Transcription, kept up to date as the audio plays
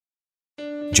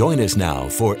Join us now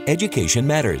for Education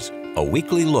Matters, a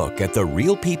weekly look at the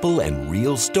real people and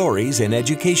real stories in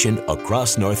education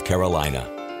across North Carolina.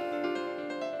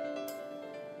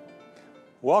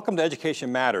 Welcome to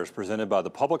Education Matters, presented by the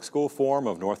Public School Forum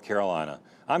of North Carolina.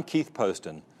 I'm Keith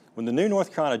Poston. When the new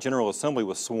North Carolina General Assembly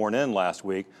was sworn in last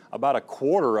week, about a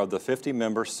quarter of the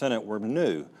 50-member Senate were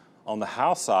new. On the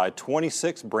House side,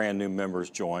 26 brand new members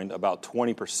joined, about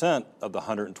 20% of the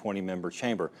 120-member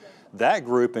chamber. That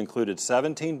group included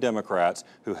 17 Democrats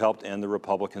who helped end the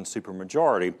Republican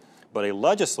supermajority, but a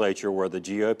legislature where the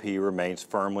GOP remains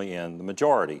firmly in the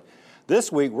majority.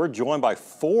 This week, we're joined by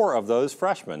 4 of those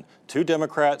freshmen, 2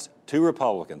 Democrats, 2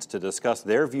 Republicans, to discuss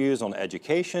their views on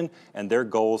education and their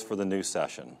goals for the new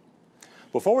session.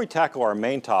 Before we tackle our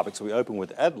main topics, we open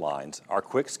with Edlines, our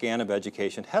quick scan of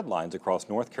education headlines across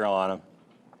North Carolina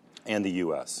and the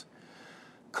U.S.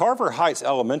 Carver Heights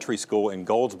Elementary School in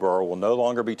Goldsboro will no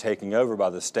longer be taken over by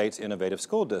the state's Innovative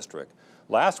School District.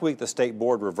 Last week, the state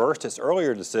board reversed its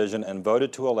earlier decision and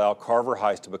voted to allow Carver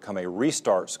Heights to become a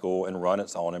restart school and run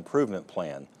its own improvement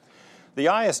plan. The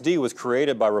ISD was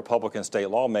created by Republican state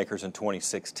lawmakers in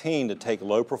 2016 to take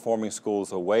low-performing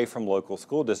schools away from local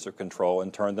school district control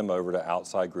and turn them over to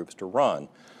outside groups to run.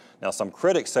 Now, some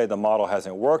critics say the model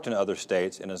hasn't worked in other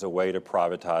states and is a way to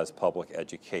privatize public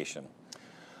education.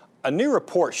 A new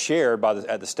report shared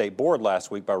at the state board last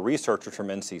week by researchers from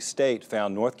NC State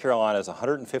found North Carolina's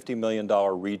 $150 million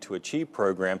Read to Achieve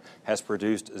program has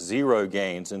produced 0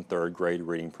 gains in third-grade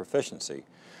reading proficiency.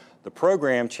 The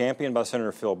program, championed by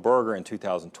Senator Phil Burgin in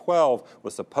 2012,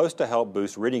 was supposed to help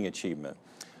boost reading achievement.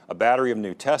 A battery of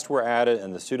new tests were added,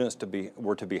 and the students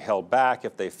were to be held back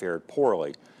if they fared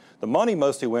poorly. The money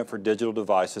mostly went for digital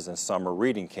devices and summer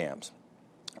reading camps.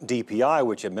 DPI,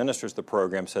 which administers the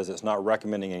program, says it's not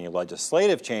recommending any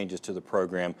legislative changes to the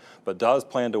program, but does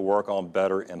plan to work on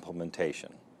better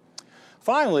implementation.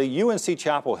 Finally, UNC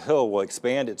Chapel Hill will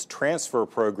expand its transfer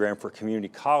program for community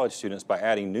college students by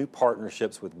adding new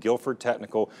partnerships with Guilford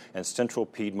Technical and Central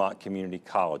Piedmont Community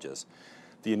Colleges.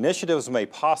 The initiative was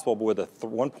made possible with a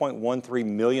 $1.13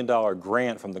 million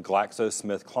grant from the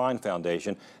GlaxoSmithKline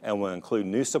Foundation and will include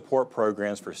new support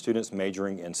programs for students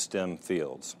majoring in STEM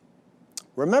fields.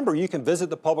 Remember, you can visit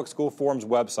the Public School Forum's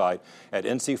website at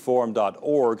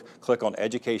ncforum.org, click on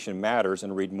Education Matters,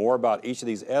 and read more about each of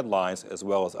these headlines as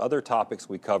well as other topics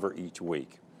we cover each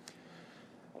week.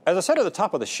 As I said at the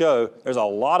top of the show, there's a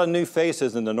lot of new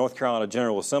faces in the North Carolina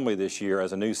General Assembly this year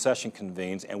as a new session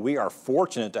convenes, and we are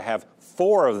fortunate to have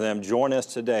 4 of them join us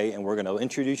today, and we're going to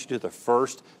introduce you to the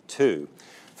first 2.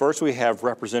 First, we have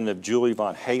Representative Julie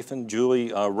von Haefen.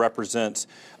 Julie represents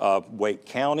Wake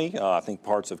County, I think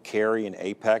parts of Cary and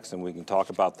Apex, and we can talk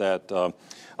about that.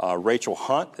 Rachel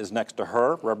Hunt is next to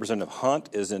her. Representative Hunt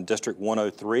is in District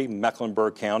 103,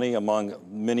 Mecklenburg County. Among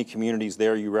many communities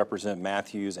there, you represent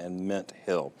Matthews and Mint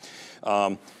Hill.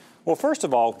 Well, first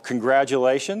of all,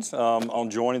 congratulations on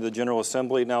joining the General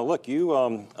Assembly. Now, look,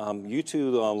 you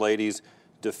two ladies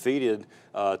defeated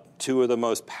 2 of the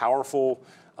most powerful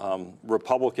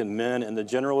Republican men in the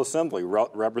General Assembly,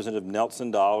 Representative Nelson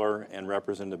Dollar and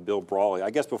Representative Bill Brawley. I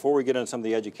guess before we get into some of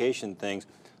the education things,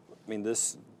 I mean,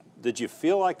 did you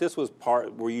feel like this was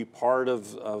were you part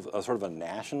of a sort of a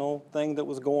national thing that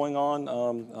was going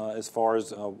on as far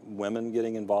as women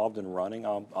getting involved in running?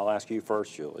 I'll ask you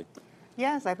first, Julie.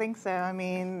 Yes, I think so. I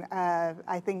mean,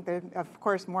 I think that, of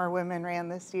course, more women ran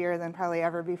this year than probably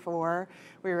ever before.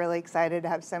 We were really excited to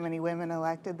have so many women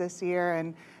elected this year.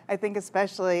 And I think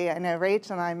especially, I know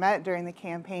Rachel and I met during the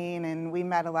campaign, and we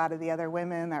met a lot of the other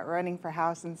women that were running for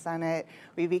House and Senate.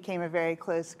 We became a very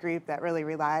close group that really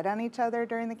relied on each other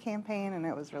during the campaign, and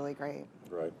it was really great.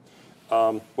 Right.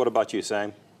 What about you,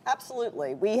 Sam?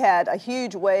 Absolutely. We had a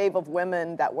huge wave of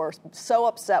women that were so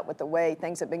upset with the way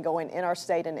things have been going in our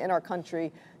state and in our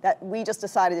country that we just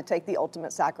decided to take the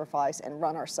ultimate sacrifice and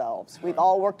run ourselves. We've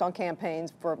all worked on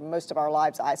campaigns for most of our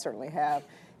lives, I certainly have,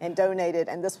 and donated,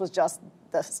 and this was just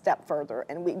the step further.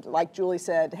 And we, like Julie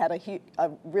said, had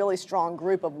a really strong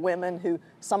group of women,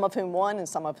 some of whom won and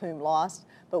some of whom lost,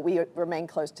 but we remain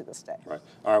close to this day. Right.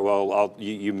 All right. Well,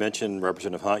 you mentioned,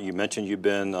 Representative Hunt, you mentioned you've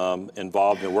been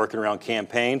involved in working around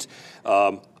campaigns.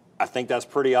 I think that's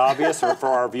pretty obvious. For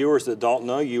our viewers that don't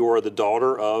know, you are the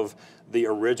daughter of the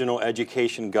original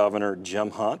education governor,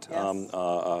 Jim Hunt, yes.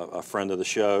 A friend of the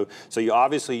show. So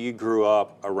you grew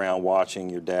up around watching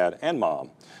your dad and mom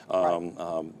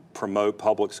promote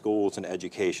public schools and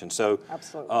education. So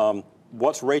absolutely.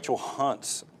 What's Rachel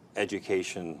Hunt's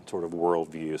education sort of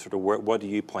worldview? Sort of what do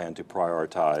you plan to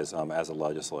prioritize as a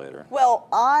legislator? Well,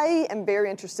 I am very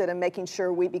interested in making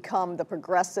sure we become the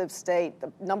progressive state,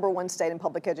 the #1 state in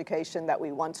public education that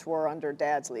we once were under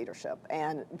Dad's leadership.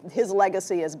 And his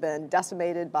legacy has been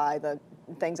decimated by the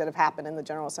things that have happened in the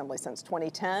General Assembly since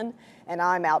 2010, and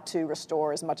I'm out to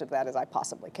restore as much of that as I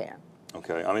possibly can.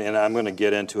 Okay, I mean, and I'm going to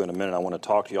get into in a minute. I want to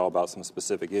talk to you all about some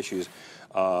specific issues.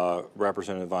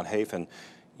 Representative von Haefen,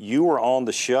 you were on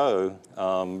the show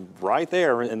right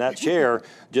there in that chair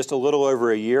just a little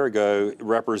over a year ago,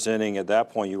 representing, at that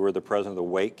point, you were the president of the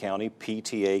Wake County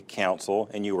PTA Council,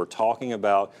 and you were talking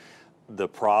about the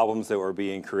problems that were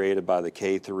being created by the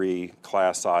K-3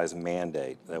 class size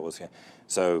mandate.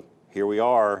 So here we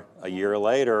are a year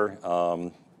later.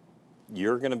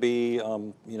 You're going to be,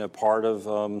 part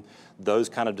of those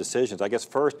kind of decisions. I guess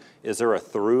first, is there a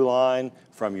through line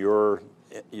from your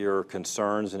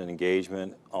concerns and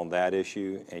engagement on that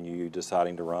issue and you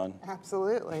deciding to run?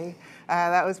 Absolutely.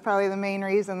 That was probably the main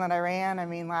reason that I ran. I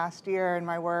mean, last year in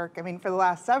my work, for the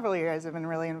last several years, I've been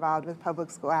really involved with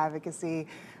public school advocacy.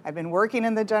 I've been working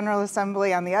in the General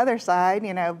Assembly on the other side,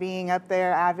 being up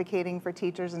there advocating for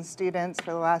teachers and students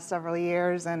for the last several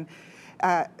years. And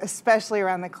especially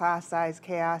around the class size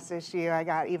chaos issue, I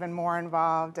got even more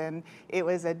involved, and it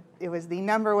was the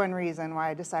 #1 reason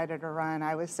why I decided to run.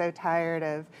 I was so tired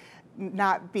of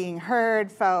not being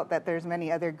heard, felt that there's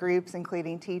many other groups,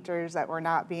 including teachers, that were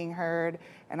not being heard,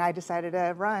 and I decided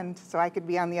to run so I could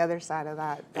be on the other side of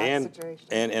that situation.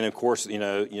 And of course,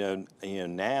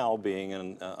 now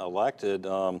being elected,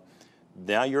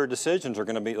 now your decisions are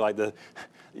going to be like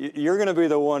you're going to be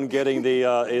the one getting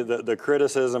the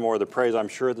criticism or the praise. I'm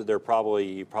sure that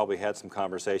you probably had some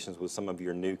conversations with some of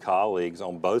your new colleagues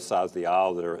on both sides of the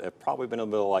aisle that have probably been a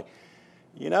little like,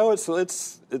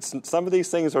 it's some of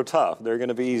these things are tough. They're going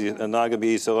to be easy and not going to be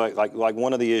easy. So like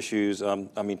one of the issues,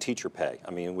 teacher pay.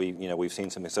 We've seen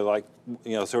something. So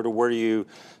sort of where do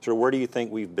you think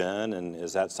we've been, and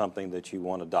is that something that you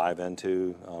want to dive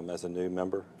into as a new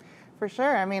member? For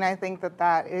sure. I think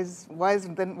that was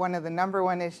one of the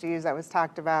 #1 issues that was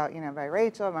talked about, by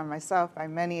Rachel, by myself, by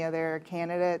many other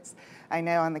candidates. I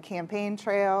know on the campaign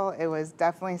trail, it was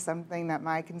definitely something that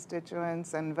my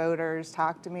constituents and voters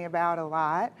talked to me about a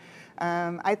lot.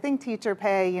 I think teacher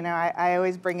pay, I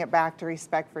always bring it back to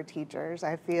respect for teachers.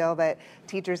 I feel that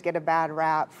teachers get a bad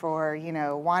rap for,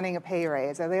 wanting a pay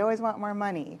raise, or they always want more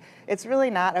money. It's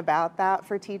really not about that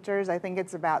for teachers. I think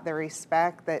it's about the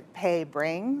respect that pay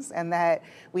brings, and that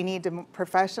we need to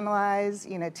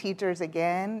professionalize, teachers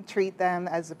again, treat them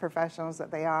as the professionals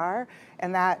that they are,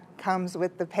 and that comes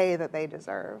with the pay that they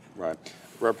deserve. Right.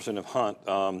 Representative Hunt,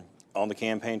 on the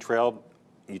campaign trail,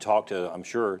 you talked to, I'm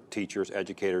sure, teachers,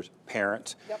 educators,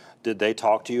 parents. Yep. Did they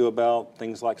talk to you about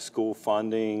things like school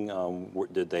funding?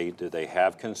 Did they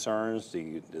have concerns?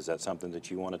 Is that something that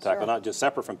you want to tackle? Sure. Not just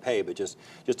separate from pay, but just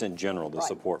in general, the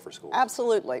support for schools.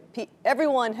 Absolutely.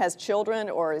 Everyone has children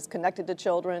or is connected to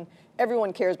children.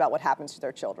 Everyone cares about what happens to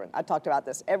their children. I talked about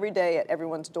this every day at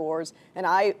everyone's doors, and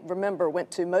I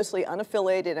went to mostly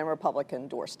unaffiliated and Republican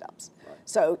doorsteps. Right.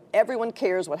 So everyone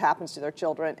cares what happens to their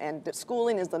children, and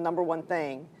schooling is the #1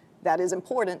 thing that is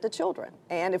important to children.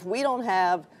 And if we don't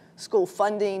have school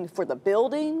funding for the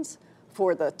buildings,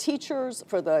 for the teachers,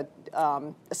 for the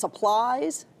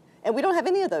supplies, and we don't have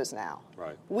any of those now.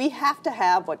 Right. We have to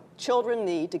have what children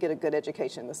need to get a good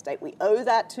education in the state. We owe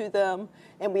that to them,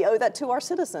 and we owe that to our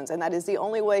citizens, and that is the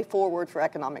only way forward for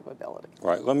economic mobility.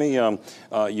 Right. Let me,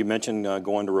 you mentioned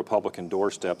going to Republican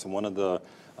doorsteps, and one of the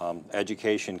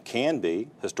education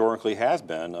historically has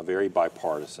been, a very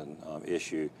bipartisan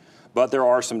issue. But there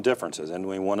are some differences, and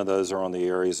one of those are on the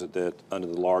areas that under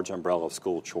the large umbrella of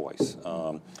school choice.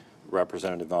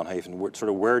 Representative von Haefen,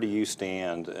 where do you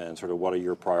stand, and sort of what are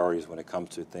your priorities when it comes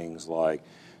to things like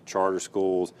charter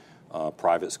schools,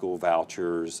 private school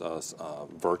vouchers,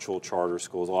 virtual charter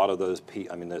schools? A lot of those,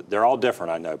 they're all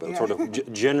different, I know, but sort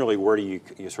of generally, where do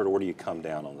you come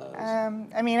down on those?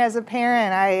 As a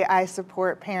parent, I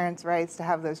support parents' rights to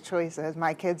have those choices.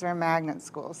 My kids are in magnet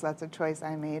schools, so that's a choice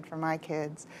I made for my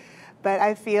kids. But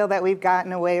I feel that we've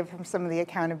gotten away from some of the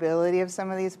accountability of some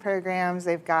of these programs.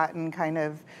 They've gotten kind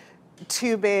of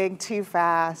too big, too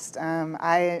fast.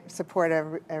 I support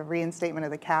a reinstatement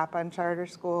of the cap on charter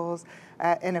schools.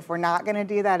 And if we're not going to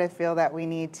do that, I feel that we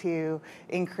need to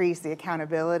increase the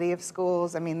accountability of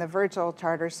schools. The virtual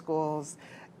charter schools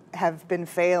have been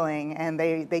failing, and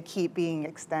they keep being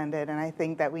extended. And I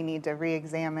think that we need to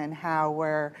re-examine how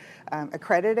we're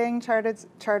accrediting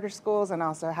charter schools, and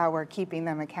also how we're keeping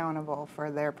them accountable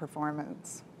for their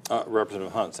performance.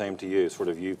 Representative Hunt, same to you. Sort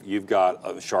of, you've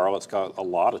got Charlotte's got a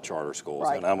lot of charter schools,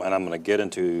 right. and I'm going to get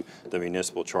into the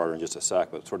municipal charter in just a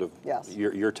sec. But sort of, yes.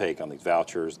 your take on these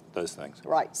vouchers, those things.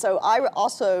 Right. So I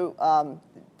also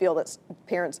feel that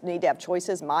parents need to have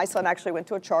choices. My son actually went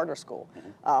to a charter school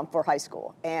for high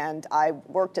school, and I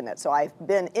worked in it. So I've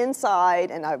been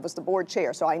inside, and I was the board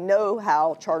chair. So I know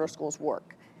how charter schools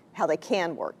work, how they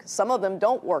can work. Some of them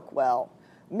don't work well.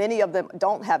 Many of them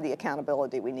don't have the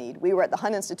accountability we need. We were at the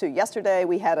Hunt Institute yesterday.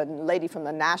 We had a lady from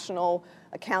the National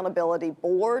Accountability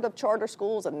Board of Charter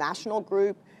Schools, a national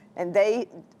group, and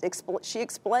she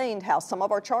explained how some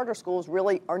of our charter schools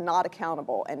really are not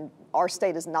accountable, and our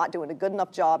state is not doing a good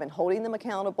enough job in holding them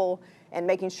accountable and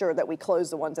making sure that we close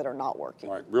the ones that are not working.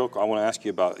 All right, I want to ask you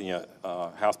about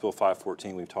House Bill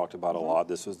 514. We've talked about a lot.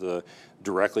 This was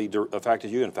directly affected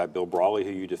you. In fact, Bill Brawley,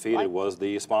 who you defeated, right. was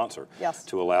the sponsor yes.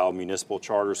 to allow municipal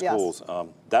charter schools. Yes.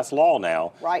 That's law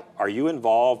now. Right. Are you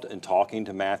involved in talking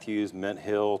to Matthews, Mint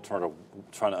Hill, trying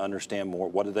to understand more?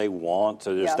 What do they want?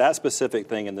 So there's yes. that specific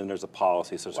thing, and then there's a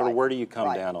policy. So sort right. of where do you come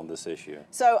right. down on this issue?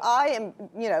 So I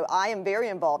am very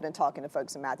involved in talking to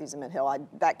folks in Matthews and Mint Hill.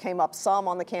 That came up some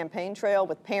on the campaign trail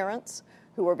with parents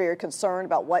who were very concerned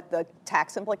about what the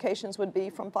tax implications would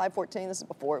be from 514. This is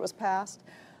before it was passed.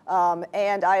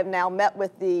 And I have now met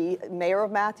with the mayor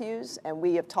of Matthews, and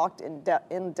we have talked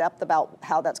in depth about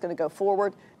how that's going to go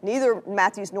forward. Neither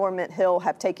Matthews nor Mint Hill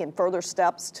have taken further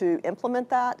steps to implement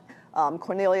that.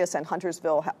 Cornelius and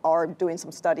Huntersville are doing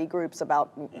some study groups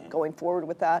about going forward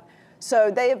with that.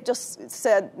 So they have just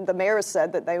said, the mayor has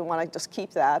said that they want to just keep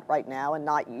that right now and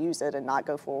not use it and not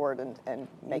go forward and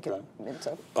make it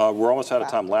into. We're almost out of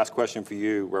time. Last question for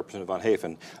you, Representative Von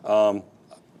Haefen.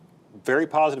 Very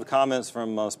positive comments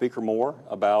from Speaker Moore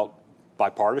about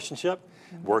bipartisanship,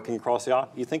 working across the aisle.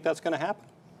 You think that's going to happen?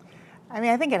 I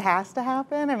mean, I think it has to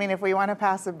happen. I mean, if we want to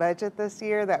pass a budget this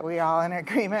year that we're all in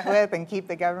agreement with and keep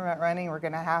the government running, we're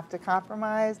going to have to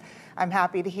compromise. I'm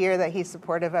happy to hear that he's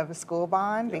supportive of a school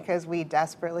bond because we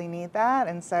desperately need that.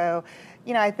 And so,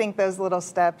 I think those little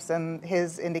steps and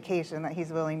his indication that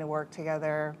he's willing to work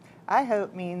together, I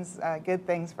hope means good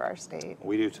things for our state.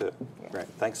 We do too. Yeah. Great.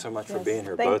 Thanks so much for being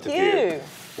here, Thank both you. of you.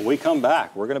 When we come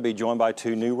back, we're going to be joined by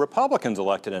 2 new Republicans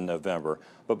elected in November.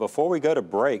 But before we go to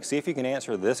break, see if you can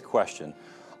answer this question.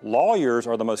 Lawyers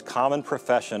are the most common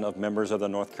profession of members of the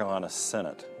North Carolina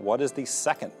Senate. What is the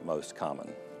second most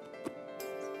common?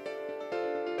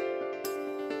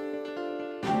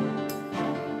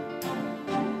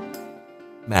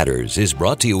 Matters is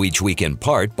brought to you each week in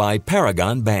part by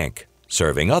Paragon Bank,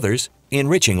 serving others,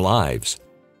 enriching lives.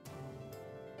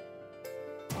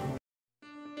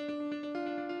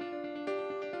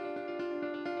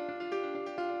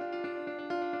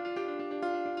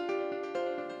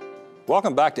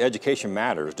 Welcome back to Education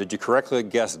Matters. Did you correctly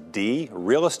guess D,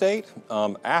 real estate?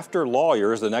 After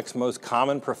lawyers, the next most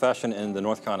common profession in the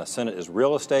North Carolina Senate is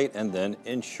real estate and then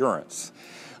insurance.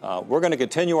 We're going to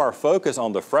continue our focus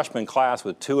on the freshman class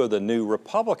with 2 of the new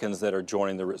Republicans that are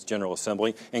joining the General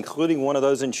Assembly, including one of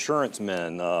those insurance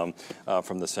men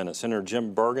from the Senate. Senator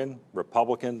Jim Burgin,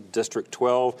 Republican, District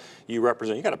 12. You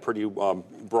got a pretty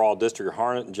broad district,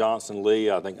 Harnett and Johnston, Lee.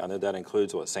 I know that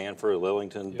includes, Sanford,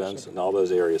 Lillington, Benson, all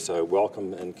those areas. So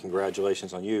welcome and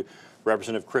congratulations on you.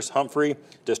 Representative Chris Humphrey,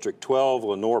 District 12,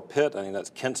 Lenoir, Pitt. I think that's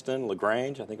Kinston,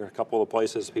 LaGrange. I think there are a couple of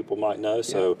places people might know.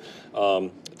 So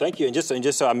thank you. And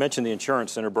just so I mentioned the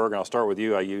insurance, Senator Burgin, I'll start with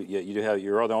you.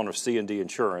 You're the owner of C&D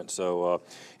Insurance. So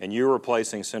and you're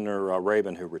replacing Senator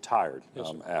Rabin, who retired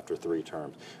after 3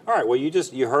 terms. All right. Well,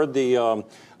 you heard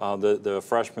the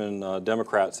freshman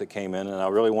Democrats that came in, and I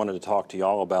really wanted to talk to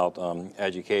y'all about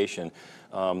education.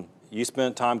 You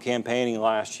spent time campaigning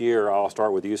last year. I'll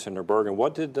start with you, Senator Burgin.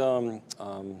 What did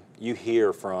you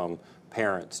hear from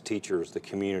parents, teachers, the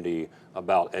community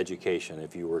about education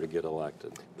if you were to get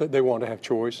elected? They want to have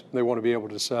choice. They want to be able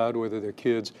to decide whether their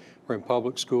kids are in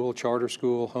public school, charter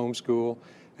school, homeschool.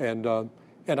 And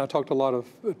I talked to a lot of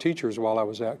teachers while I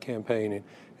was out campaigning.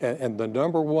 And the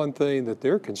number one thing that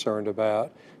they're concerned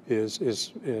about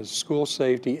is school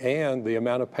safety and the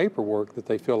amount of paperwork that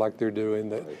they feel like they're doing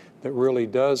that really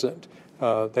doesn't,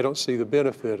 they don't see the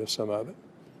benefit of some of it.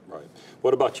 Right.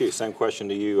 What about you? Same question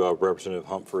to you, Representative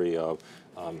Humphrey.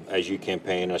 As you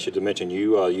campaign, I should mention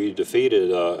you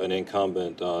defeated an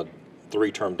incumbent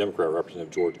 3-term Democrat,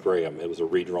 Representative George Graham. It was a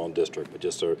redrawn district, but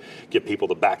just to give people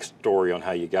the backstory on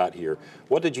how you got here.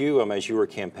 What did you, as you were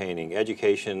campaigning,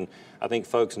 education, I think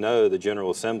folks know the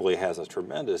General Assembly has a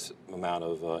tremendous amount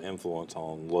of influence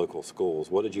on local schools.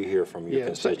 What did you hear from your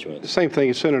constituents? Same thing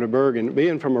as Senator Bergen.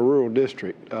 Being from a rural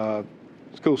district,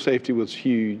 school safety was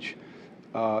huge.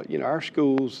 our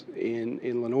schools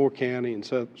in Lenoir County and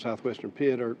southwestern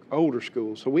Pitt are older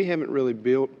schools, so we haven't really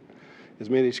built as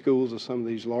many schools as some of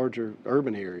these larger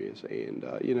urban areas. And,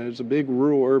 there's a big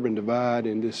rural-urban divide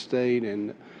in this state,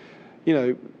 and,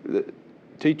 the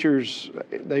teachers,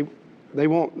 they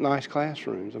want nice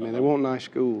classrooms. I mean, they want nice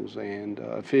schools and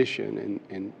efficient,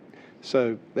 and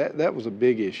so that was a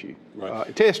big issue.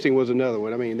 Right. Testing was another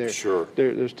one. I mean, there's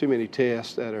too many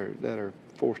tests that are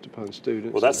forced upon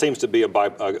students. Well, that seems to be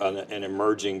an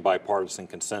emerging bipartisan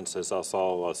consensus. I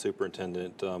saw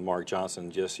Superintendent Mark Johnston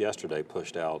just yesterday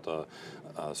pushed out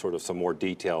sort of some more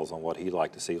details on what he'd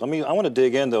like to see. I want to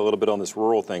dig into a little bit on this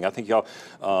rural thing. I think y'all,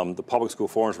 the Public School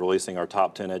Forum is releasing our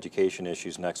top 10 education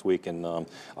issues next week, and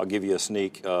I'll give you a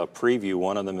sneak preview.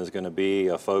 One of them is going to be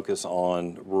a focus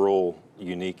on rural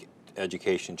unique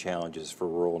education challenges for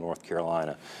rural North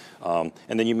Carolina. And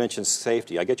then you mentioned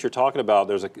safety. I get you're talking about,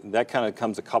 that kind of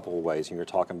comes a couple of ways. And you're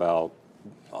talking about,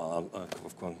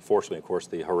 unfortunately, of course,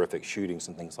 the horrific shootings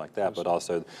and things like that, but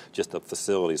also just the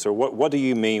facilities. So what do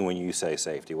you mean when you say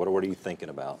safety? What are you thinking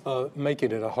about?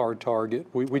 Making it a hard target.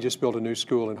 We just built a new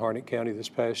school in Harnett County this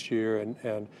past year,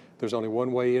 and there's only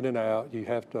one way in and out. You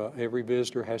have to, every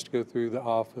visitor has to go through the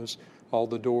office. All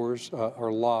the doors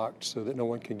are locked so that no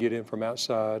one can get in from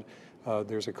outside.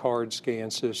 There's a card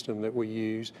scan system that we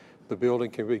use. The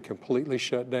building can be completely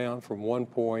shut down from one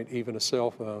point, even a cell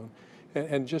phone.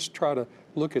 And just try to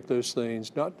look at those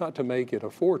things, not to make it a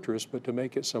fortress, but to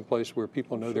make it someplace where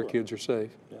people know their kids are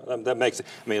safe. Yeah, that makes it.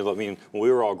 I mean, when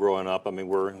we were all growing up, I mean,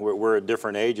 we're at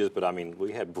different ages, but I mean,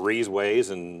 we had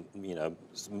breezeways and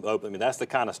I mean, that's the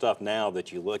kind of stuff now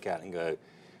that you look at and go,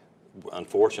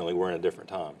 unfortunately, we're in a different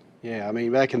time. Yeah, I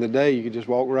mean, back in the day, you could just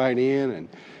walk right in, and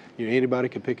anybody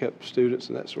could pick up students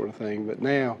and that sort of thing. But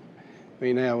now,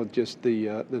 now with just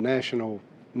the national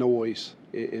noise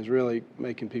is really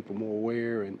making people more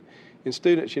aware. And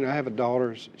students, I have a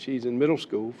daughter, she's in middle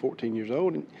school, 14 years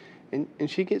old, and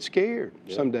she gets scared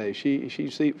some days.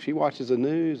 She watches the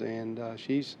news, and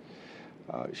she's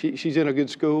in a good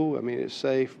school. I mean, it's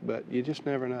safe, but you just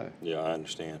never know. Yeah, I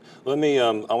understand. Let me,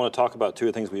 I want to talk about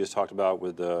two things we just talked about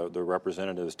with the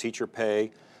representatives, teacher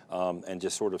pay and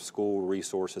just sort of school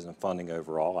resources and funding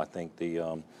overall. I think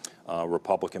the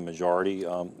Republican majority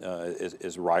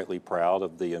is rightly proud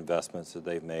of the investments that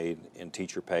they've made in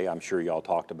teacher pay. I'm sure y'all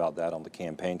talked about that on the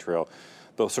campaign trail.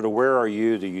 But sort of where are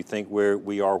you? Do you think where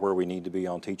we need to be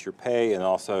on teacher pay? And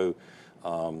also,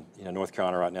 North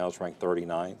Carolina right now is ranked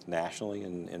 39th nationally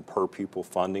in per pupil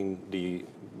funding.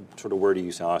 Where do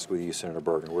you, I'll ask with you, Senator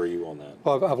Burgin, where are you on that?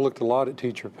 Well, I've looked a lot at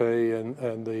teacher pay, and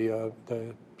the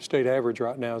state average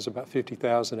right now is about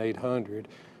 $50,800.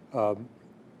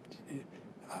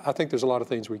 I think there's a lot of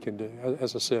things we can do.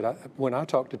 As I said, when I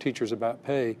talk to teachers about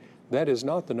pay, that is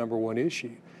not the number one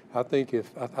issue. I think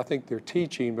they're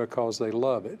teaching because they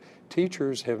love it.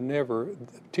 Teacher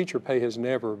pay has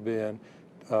never been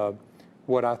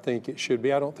what I think it should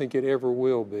be. I don't think it ever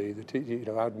will be.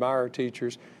 I admire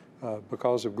teachers.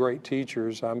 Because of great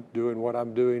teachers, I'm doing what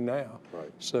I'm doing now.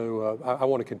 Right. So I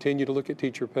want to continue to look at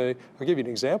teacher pay. I'll give you an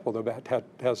example though, about how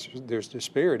there's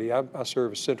disparity. I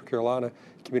serve as Central Carolina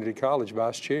Community College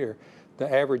Vice Chair.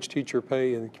 The average teacher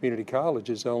pay in the community college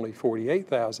is only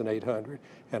 $48,800,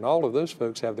 and all of those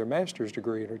folks have their master's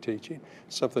degree and are teaching.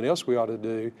 Something else we ought to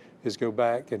do is go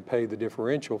back and pay the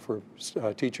differential for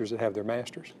teachers that have their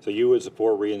masters. So you would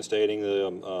support reinstating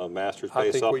the master's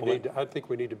pay supplement? I think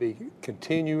we need to be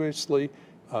continuously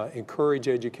encourage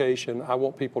education. I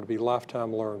want people to be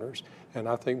lifetime learners, and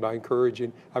I think by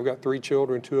encouraging, I've got 3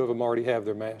 children, 2 of them already have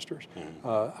their masters.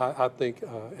 I think,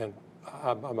 and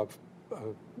I'm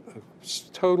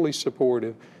totally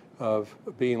supportive of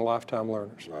being lifetime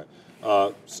learners.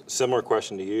 Right. Similar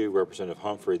question to you, Representative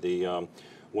Humphrey.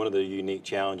 One of the unique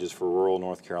challenges for rural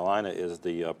North Carolina is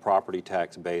the property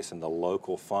tax base and the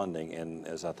local funding. And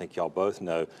as I think y'all both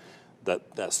know,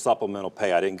 that supplemental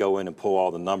pay, I didn't go in and pull all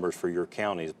the numbers for your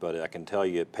counties, but I can tell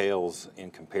you it pales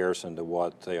in comparison to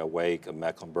what, say, a Wake, a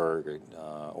Mecklenburg, or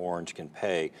Orange can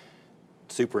pay.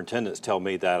 Superintendents tell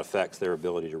me that affects their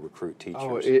ability to recruit teachers.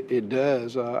 Oh, it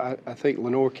does. I think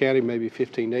Lenoir County maybe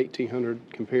 1,500 to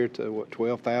 1,800 compared to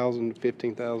 12,000,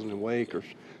 15,000 in Wake or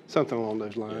something along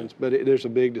those lines. Yeah. But there's a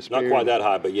big disparity. Not quite that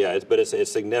high, but yeah,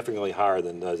 it's significantly higher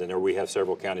than those. And we have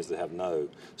several counties that have no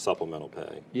supplemental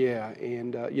pay. Yeah,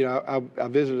 and I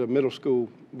visited a middle school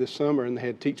this summer, and they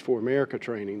had Teach for America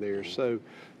training there. So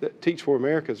Teach for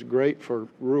America is great for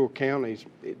rural counties.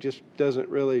 It just doesn't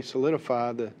really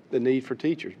solidify the need for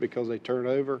teachers because they turn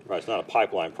over. Right, it's not a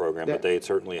pipeline program, but they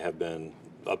certainly have been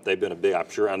they've been a big, I'm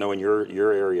sure, I know in your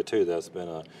area too, that's been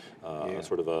a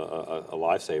sort of a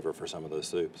lifesaver for some of those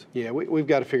soups. Yeah, we've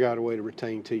got to figure out a way to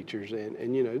retain teachers,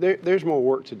 and you know, there's more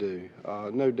work to do,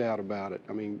 no doubt about it.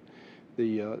 I mean,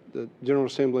 the General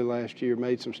Assembly last year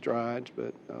made some strides,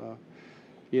 but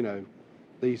you know,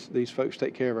 these folks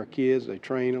take care of our kids, they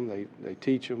train them, they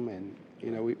teach them, and you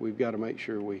know, we've got to make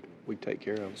sure we take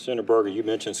care of them. Senator Burgin, you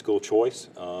mentioned school choice,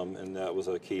 and that was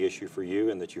a key issue for you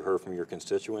and that you heard from your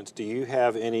constituents. Do you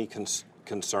have any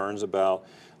concerns about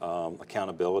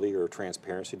accountability or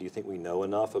transparency? Do you think we know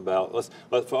enough about,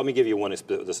 let me give you one,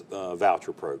 this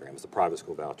voucher program, it's the private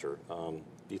school voucher.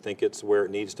 Do you think it's where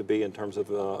it needs to be in terms of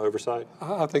oversight?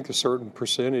 I think a certain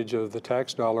percentage of the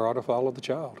tax dollar ought to follow the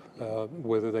child,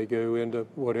 whether they go into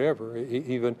whatever,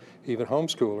 even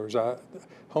homeschoolers.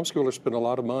 Homeschoolers spend a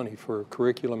lot of money for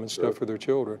curriculum and stuff for their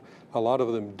children. A lot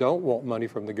of them don't want money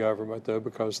from the government, though,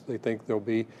 because they think there'll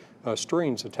be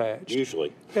strings attached.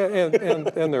 Usually.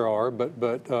 And there are,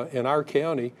 but in our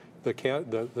county,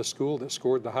 the school that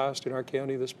scored the highest in our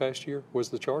county this past year was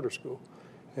the charter school.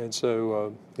 And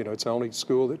so, you know, it's the only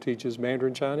school that teaches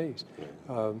Mandarin Chinese.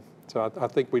 So I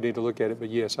think we need to look at it, but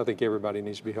yes, I think everybody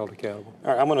needs to be held accountable.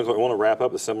 All right, I want to wrap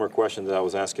up a similar question that I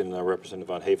was asking Representative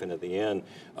von Haefen at the end.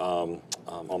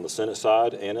 On the Senate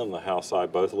side and on the House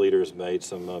side, both leaders made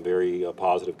some very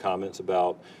positive comments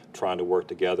about trying to work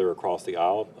together across the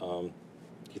aisle. Do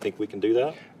you think we can do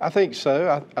that? I think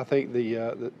so. I think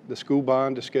the school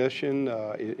bond discussion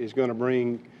is going to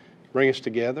bring us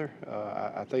together.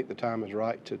 I think the time is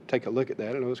right to take a look at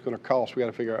that. I know it's going to cost. We've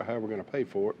got to figure out how we're going to pay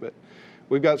for it. But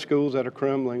we've got schools that are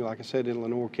crumbling. Like I said, in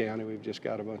Lenoir County, we've just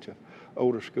got a bunch of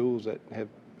older schools that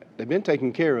they've been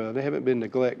taken care of. They haven't been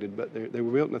neglected, but they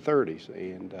were built in the 30s.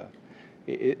 And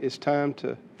it's time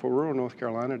for rural North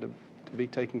Carolina to be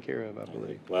taken care of, I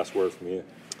believe. Last word from you.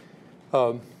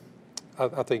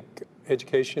 I think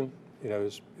education, you know,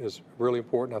 is really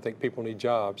important. I think people need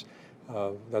jobs.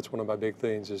 That's one of my big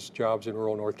things is jobs in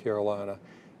rural North Carolina.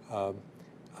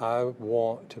 I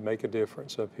want to make a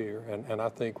difference up here, and I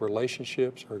think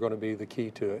relationships are going to be the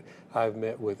key to it. I've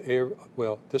met with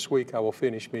this week I will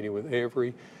finish meeting with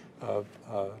every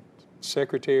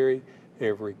secretary,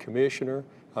 every commissioner.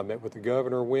 I met with the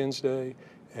governor Wednesday,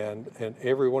 and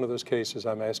every one of those cases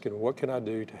I'm asking, what can I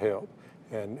do to help?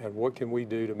 And what can we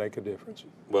do to make a difference?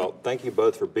 Well, thank you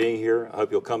both for being here. I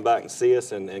hope you'll come back and see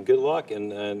us, and good luck,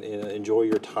 and enjoy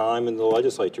your time in the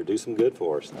legislature. Do some good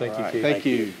for us. Thank you, Keith. Thank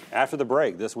you. After the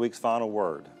break, this week's final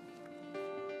word.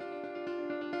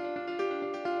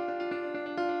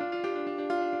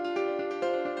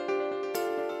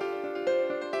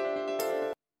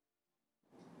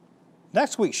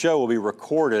 Next week's show will be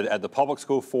recorded at the Public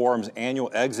School Forum's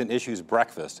annual Eggs and Issues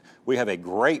Breakfast. We have a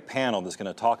great panel that's going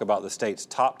to talk about the state's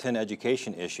top 10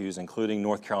 education issues, including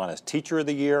North Carolina's Teacher of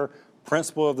the Year,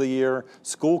 Principal of the Year,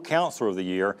 School Counselor of the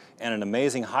Year, and an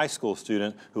amazing high school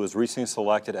student who was recently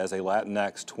selected as a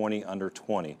Latinx 20 under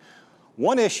 20.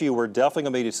 One issue we're definitely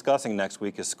going to be discussing next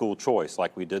week is school choice,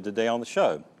 like we did today on the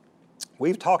show.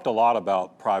 We've talked a lot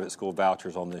about private school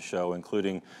vouchers on this show,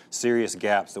 including serious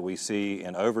gaps that we see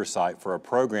in oversight for a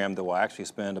program that will actually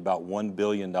spend about $1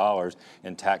 billion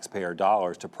in taxpayer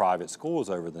dollars to private schools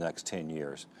over the next 10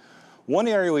 years. One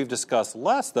area we've discussed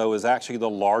less, though, is actually the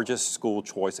largest school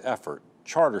choice effort,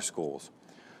 charter schools.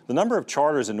 The number of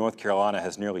charters in North Carolina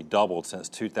has nearly doubled since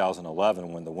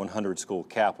 2011 when the 100-school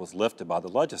cap was lifted by the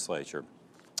legislature.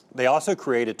 They also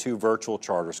created 2 virtual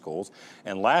charter schools,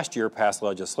 and last year passed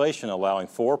legislation allowing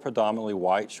 4 predominantly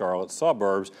white Charlotte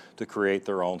suburbs to create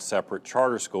their own separate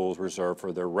charter schools reserved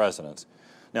for their residents.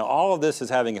 Now, all of this is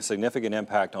having a significant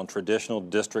impact on traditional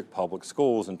district public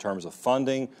schools in terms of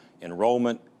funding,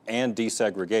 enrollment, and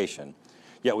desegregation.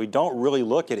 Yet we don't really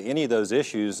look at any of those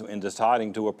issues in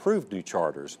deciding to approve new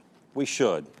charters. We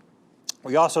should.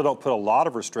 We also don't put a lot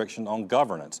of restriction on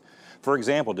governance. For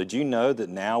example, did you know that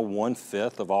now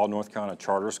 1/5 of all North Carolina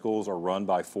charter schools are run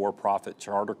by for-profit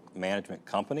charter management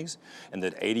companies, and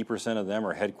that 80% of them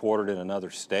are headquartered in another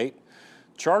state?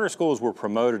 Charter schools were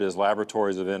promoted as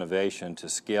laboratories of innovation to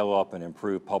scale up and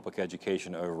improve public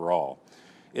education overall.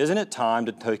 Isn't it time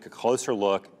to take a closer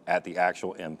look at the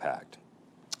actual impact?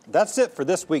 That's it for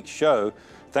this week's show.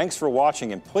 Thanks for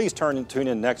watching, and please tune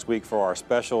in next week for our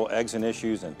special Eggs and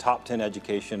Issues and Top 10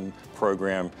 Education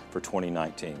program for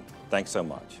 2019. Thanks so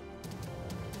much.